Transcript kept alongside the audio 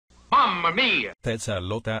Mamma mia! That's a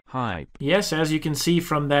lot of hype. Yes, as you can see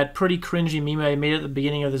from that pretty cringy meme I made at the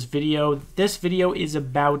beginning of this video is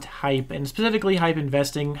about hype, and specifically hype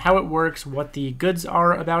investing, how it works, what the goods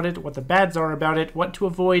are about it, what the bads are about it, what to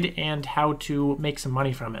avoid, and how to make some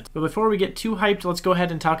money from it. But before we get too hyped, let's go ahead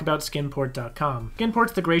and talk about Skinport.com.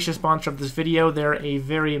 Skinport's the gracious sponsor of this video. They're a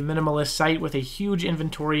very minimalist site with a huge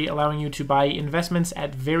inventory, allowing you to buy investments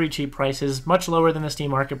at very cheap prices, much lower than the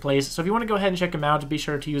Steam Marketplace. So if you want to go ahead and check them out, be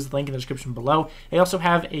sure to use the link in the description below. They also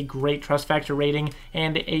have a great trust factor rating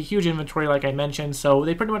and a huge inventory like I mentioned, so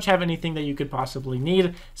they pretty much have anything that you could possibly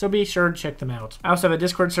need, so be sure to check them out. I also have a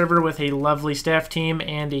Discord server with a lovely staff team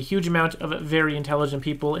and a huge amount of very intelligent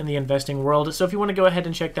people in the investing world, so if you want to go ahead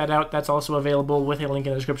and check that out, that's also available with a link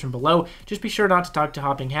in the description below. Just be sure not to talk to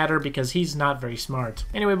Hopping Hatter because he's not very smart.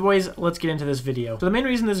 Anyway boys, let's get into this video. So the main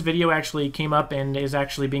reason this video actually came up and is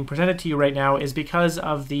actually being presented to you right now is because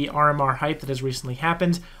of the RMR hype that has recently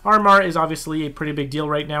happened. RMR is obviously a pretty big deal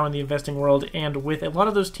right now in the investing world, and with a lot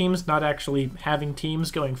of those teams not actually having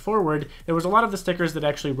teams going forward, there was a lot of the stickers that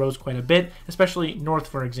actually rose quite a bit, especially North,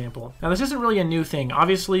 for example. Now this isn't really a new thing.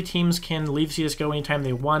 Obviously teams can leave CSGO anytime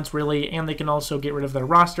they want, really, and they can also get rid of their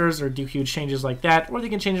rosters or do huge changes like that, or they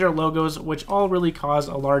can change their logos, which all really cause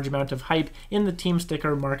a large amount of hype in the team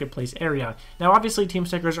sticker marketplace area. Now obviously team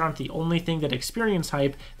stickers aren't the only thing that experience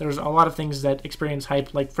hype. There's a lot of things that experience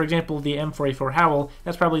hype, like for example the M4A4 Howl.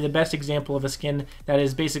 That's probably the best example of a skin that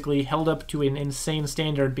is basically held up to an insane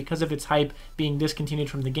standard because of its hype being discontinued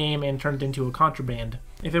from the game and turned into a contraband.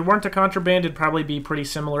 If it weren't a contraband, it'd probably be pretty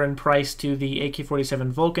similar in price to the AK-47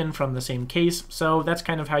 Vulcan from the same case, so that's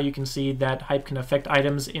kind of how you can see that hype can affect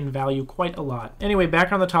items in value quite a lot. Anyway,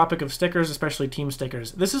 back on the topic of stickers, especially team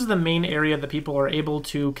stickers. This is the main area that people are able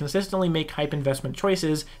to consistently make hype investment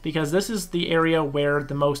choices because this is the area where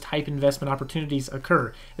the most hype investment opportunities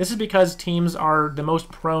occur. This is because teams are the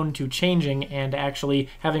most prone to changing and actually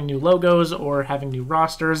having new logos or having new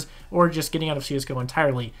rosters or just getting out of CSGO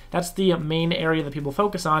entirely. That's the main area that people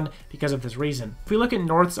focus on because of this reason. If we look at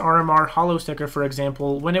North's RMR Holo sticker, for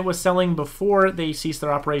example, when it was selling before they ceased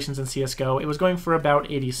their operations in CSGO, it was going for about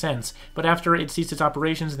 80 cents. But after it ceased its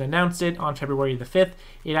operations and announced it on February the 5th,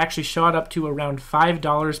 it actually shot up to around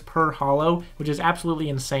 $5 per holo, which is absolutely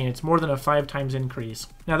insane. It's more than a 5 times increase.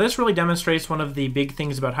 Now this really demonstrates one of the big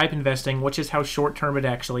things about hype investing, which is how short-term it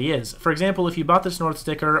actually is. For example, if you bought this North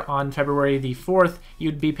sticker on February the 4th,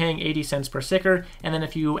 you'd be paying 80 cents per sticker, and then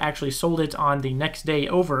if you actually sold it on the next day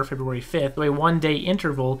over, February 5th, so a 1-day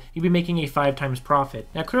interval, you'd be making a 5 times profit.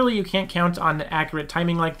 Now clearly you can't count on accurate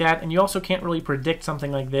timing like that, and you also can't really predict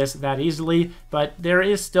something like this that easily, but there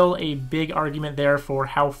is still a big argument there for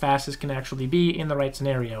how fast this can actually be in the right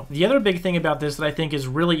scenario. The other big thing about this that I think is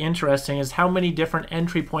really interesting is how many different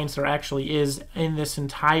entry points there actually is in this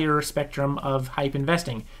entire spectrum of hype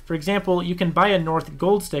investing. For example, you can buy a North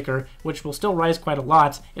Gold sticker, which will still rise quite a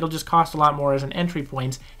lot. It'll just cost a lot more as an entry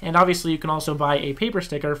point, and obviously you can also buy a paper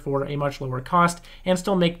sticker for a much lower cost and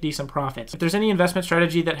still make decent profits. If there's any investment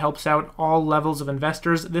strategy that helps out all levels of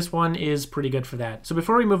investors, this one is pretty good for that. So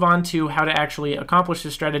before we move on to how to actually accomplish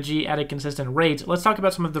this strategy at a consistent rate, let's talk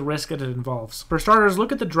about some of the risk that it involves. For starters,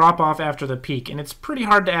 look at the drop-off after the peak, and it's pretty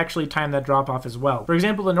hard to actually time that drop-off as well. For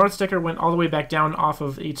example, the North sticker went all the way back down off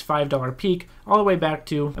of its $5 peak, all the way back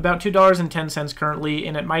to about $2.10 currently,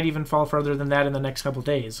 and it might even fall further than that in the next couple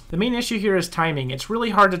days. The main issue here is timing. It's really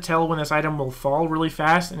hard to tell when this item will fall really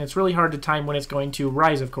fast, and it's really hard to time when it's going to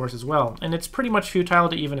rise, of course, as well. And it's pretty much futile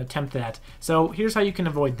to even attempt that. So here's how you can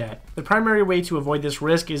avoid that. The primary way to avoid this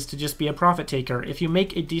risk is to just be a profit taker. If you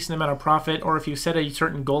make a decent amount of profit, or if you set a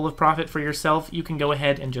certain goal of profit for yourself, you can go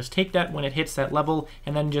ahead and just take that when it hits that level,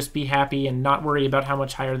 and then just be happy and not worry about how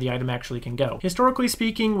much higher the item actually can go. Historically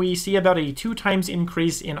speaking, we see about a 2 times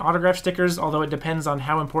increase in autograph stickers, although it depends on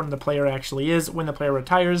how important the player actually is when the player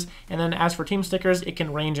retires. And then as for team stickers, it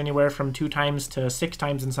can range anywhere from 2 times to 6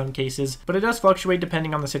 times in some cases, but it does fluctuate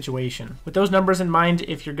depending on the situation. With those numbers in mind,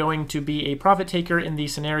 if you're going to be a profit taker in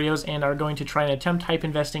these scenarios and are going to try and attempt hype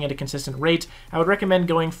investing at a consistent rate, I would recommend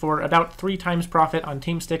going for about 3 times profit on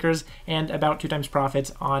team stickers and about 2 times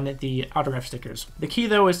profit on the autograph stickers. The key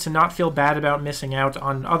though is to not feel bad about missing out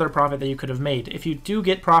on other profit that you could have made. If you do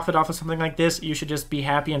get profit off of something like this, you should just be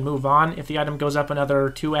happy and move on. If the item goes up another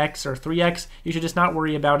 2x or 3x, you should just not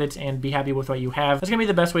worry about it and be happy with what you have. That's going to be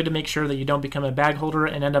the best way to make sure that you don't become a bag holder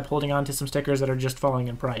and end up holding on to some stickers that are just falling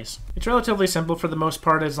in price. It's relatively simple for the most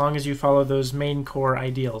part as long as you follow those main core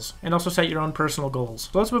ideals, and also set your own personal goals.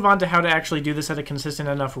 So let's move on to how to actually do this at a consistent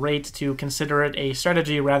enough rate to consider it a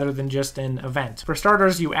strategy rather than just an event. For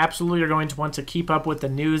starters, you absolutely are going to want to keep up with the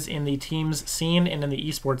news in the teams scene and in the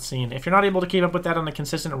esports scene. If you're not able to keep up with that on a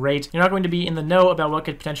consistent rate, you're not going to be in the know about about what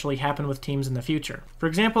could potentially happen with teams in the future. For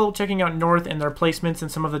example, checking out North and their placements in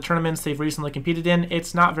some of the tournaments they've recently competed in,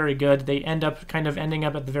 it's not very good. They end up ending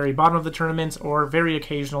up at the very bottom of the tournaments, or very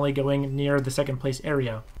occasionally going near the second place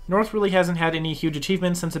area. North really hasn't had any huge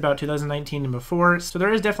achievements since about 2019 and before, so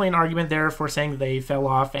there is definitely an argument there for saying that they fell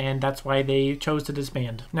off, and that's why they chose to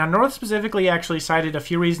disband. Now, North specifically actually cited a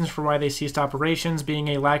few reasons for why they ceased operations, being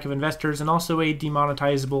a lack of investors and also a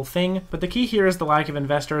demonetizable thing, but the key here is the lack of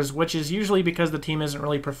investors, which is usually because the team isn't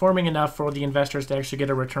really performing enough for the investors to actually get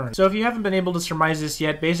a return. So if you haven't been able to surmise this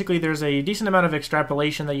yet, basically there's a decent amount of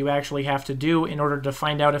extrapolation that you actually have to do in order to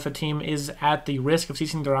find out if a team is at the risk of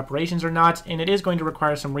ceasing their operations or not, and it is going to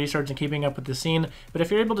require some research and keeping up with the scene, but if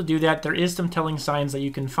you're able to do that, there is some telling signs that you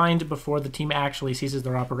can find before the team actually ceases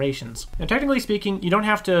their operations. Now, technically speaking, you don't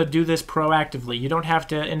have to do this proactively. You don't have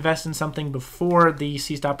to invest in something before the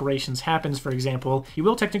ceased operations happens, for example. You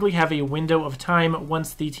will technically have a window of time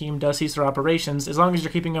once the team does cease their operations, as long as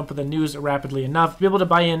you're keeping up with the news rapidly enough to be able to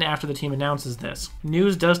buy in after the team announces this.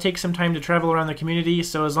 News does take some time to travel around the community,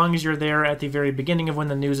 so as long as you're there at the very beginning of when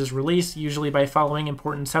the news is released, usually by following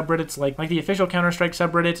important subreddits like the official Counter-Strike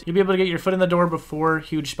subreddit, you'll be able to get your foot in the door before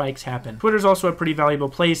huge spikes happen. Twitter's also a pretty valuable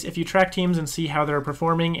place. If you track teams and see how they're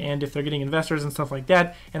performing and if they're getting investors and stuff like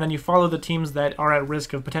that, and then you follow the teams that are at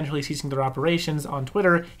risk of potentially ceasing their operations on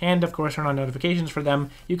Twitter, and of course turn on notifications for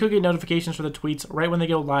them, you could get notifications for the tweets right when they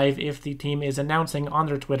go live if the team is announcing on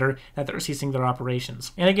their Twitter that they're ceasing their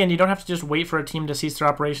operations. And again, you don't have to just wait for a team to cease their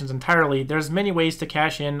operations entirely. There's many ways to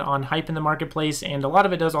cash in on hype in the marketplace, and a lot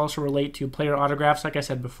of it does also relate to player autographs, like I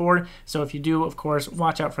said before. So if you do, of course,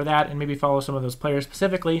 watch out for that and maybe follow some of those players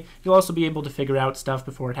specifically, you'll also be able to figure out stuff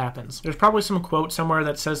before it happens. There's probably some quote somewhere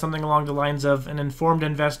that says something along the lines of an informed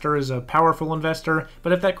investor is a powerful investor,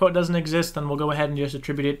 but if that quote doesn't exist, then we'll go ahead and just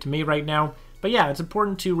attribute it to me right now. But yeah, it's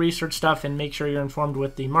important to research stuff and make sure you're informed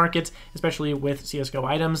with the markets, especially with CSGO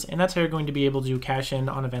items, and that's how you're going to be able to cash in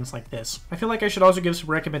on events like this. I feel like I should also give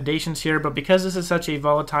some recommendations here, but because this is such a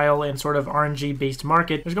volatile and sort of RNG-based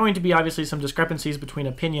market, there's going to be obviously some discrepancies between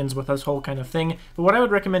opinions with this whole kind of thing. But what I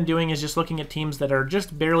would recommend doing is just looking at teams that are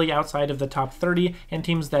just barely outside of the top 30 and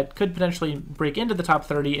teams that could potentially break into the top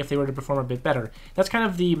 30 if they were to perform a bit better. That's kind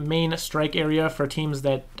of the main strike area for teams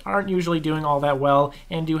that aren't usually doing all that well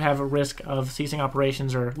and do have a risk of ceasing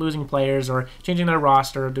operations or losing players or changing their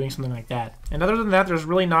roster or doing something like that. And other than that, there's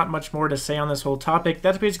really not much more to say on this whole topic.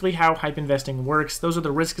 That's basically how hype investing works. Those are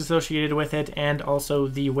the risks associated with it and also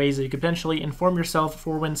the ways that you could potentially inform yourself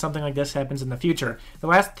for when something like this happens in the future. The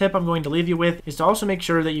last tip I'm going to leave you with is to also make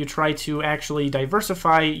sure that you try to actually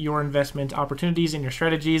diversify your investment opportunities and your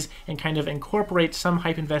strategies and kind of incorporate some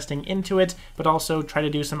hype investing into it, but also try to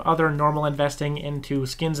do some other normal investing into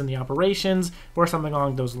skins in the operations or something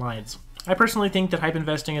along those lines. I personally think that hype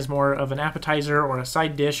investing is more of an appetizer or a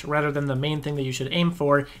side dish rather than the main thing that you should aim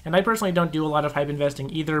for, and I personally don't do a lot of hype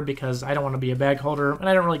investing either because I don't want to be a bag holder and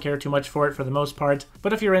I don't really care too much for it for the most part.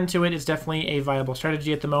 But if you're into it, it's definitely a viable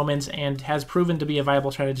strategy at the moment and has proven to be a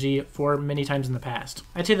viable strategy for many times in the past.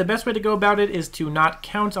 I'd say the best way to go about it is to not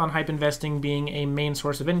count on hype investing being a main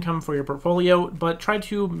source of income for your portfolio, but try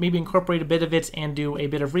to maybe incorporate a bit of it and do a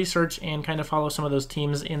bit of research and kind of follow some of those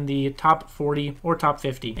teams in the top 40 or top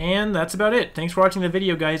 50. And that's about it. Thanks for watching the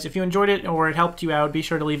video, guys. If you enjoyed it or it helped you out, be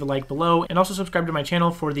sure to leave a like below and also subscribe to my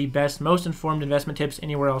channel for the best, most informed investment tips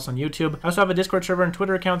anywhere else on YouTube. I also have a Discord server and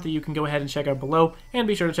Twitter account that you can go ahead and check out below, and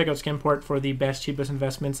be sure to check out Skimport for the best, cheapest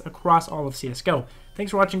investments across all of CSGO.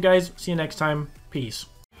 Thanks for watching, guys. See you next time. Peace.